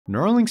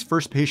Neuralink's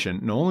first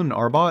patient, Nolan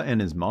Arbaugh, and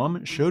his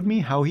mom showed me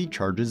how he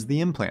charges the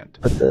implant.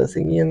 Put the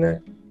thingy in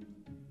there.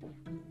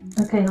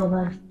 Okay, hold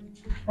on.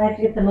 I have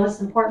to get the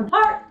most important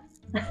part.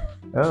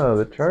 Oh,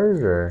 the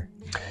charger.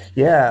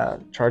 Yeah,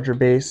 charger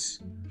base,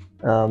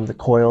 the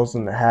coils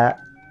and the hat.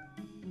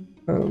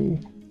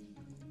 Okay.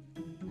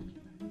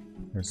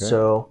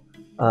 So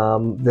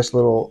this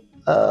little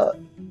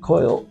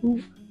coil,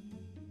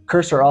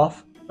 cursor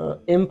off,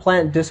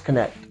 implant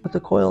disconnect. Put the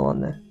coil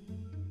on there,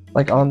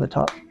 like on the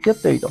top. Yep,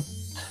 there you go.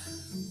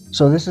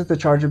 So this is the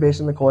charger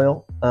base and the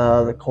coil.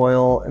 The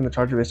coil and the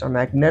charger base are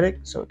magnetic,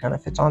 so it kind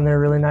of fits on there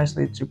really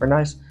nicely. It's super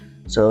nice.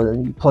 So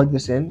then you plug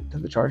this in to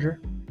the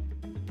charger,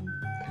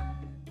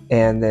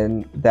 and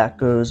then that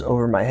goes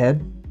over my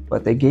head.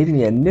 But they gave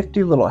me a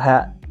nifty little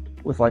hat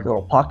with like a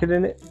little pocket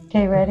in it.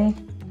 Okay, ready?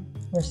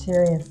 We're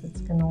serious.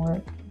 It's gonna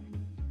work.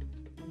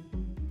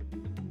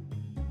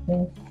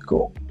 Okay.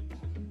 Cool.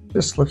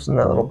 Just slips in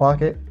that little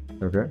pocket,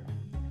 Okay.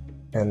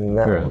 and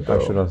that will go.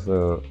 I should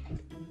also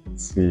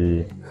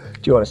see.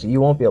 Do you want to see?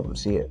 You won't be able to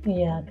see it.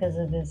 Yeah, because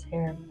of his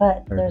hair.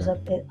 But there's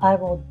I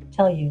will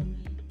tell you,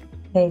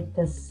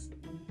 this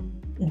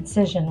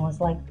incision was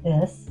like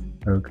this,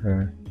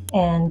 Okay.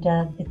 and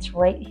it's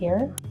right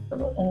here.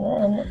 And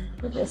then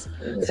we just.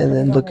 And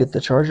then look at the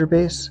charger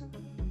base.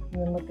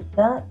 And then look at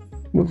that.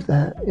 Move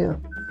that, yeah.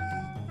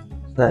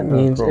 That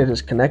means cool. it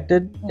is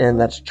connected, and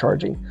that's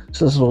charging.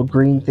 So this little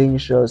green thing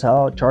shows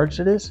how charged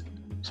it is.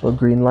 This little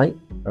green light,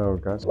 Oh,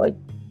 it's gotcha. like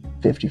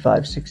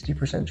 55,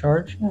 60%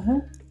 charge. Mm-hmm.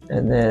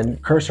 And then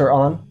cursor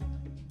on.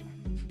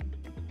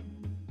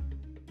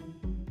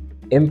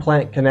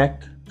 Implant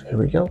connect. Here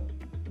we go.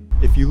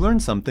 If you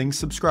learned something,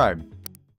 subscribe.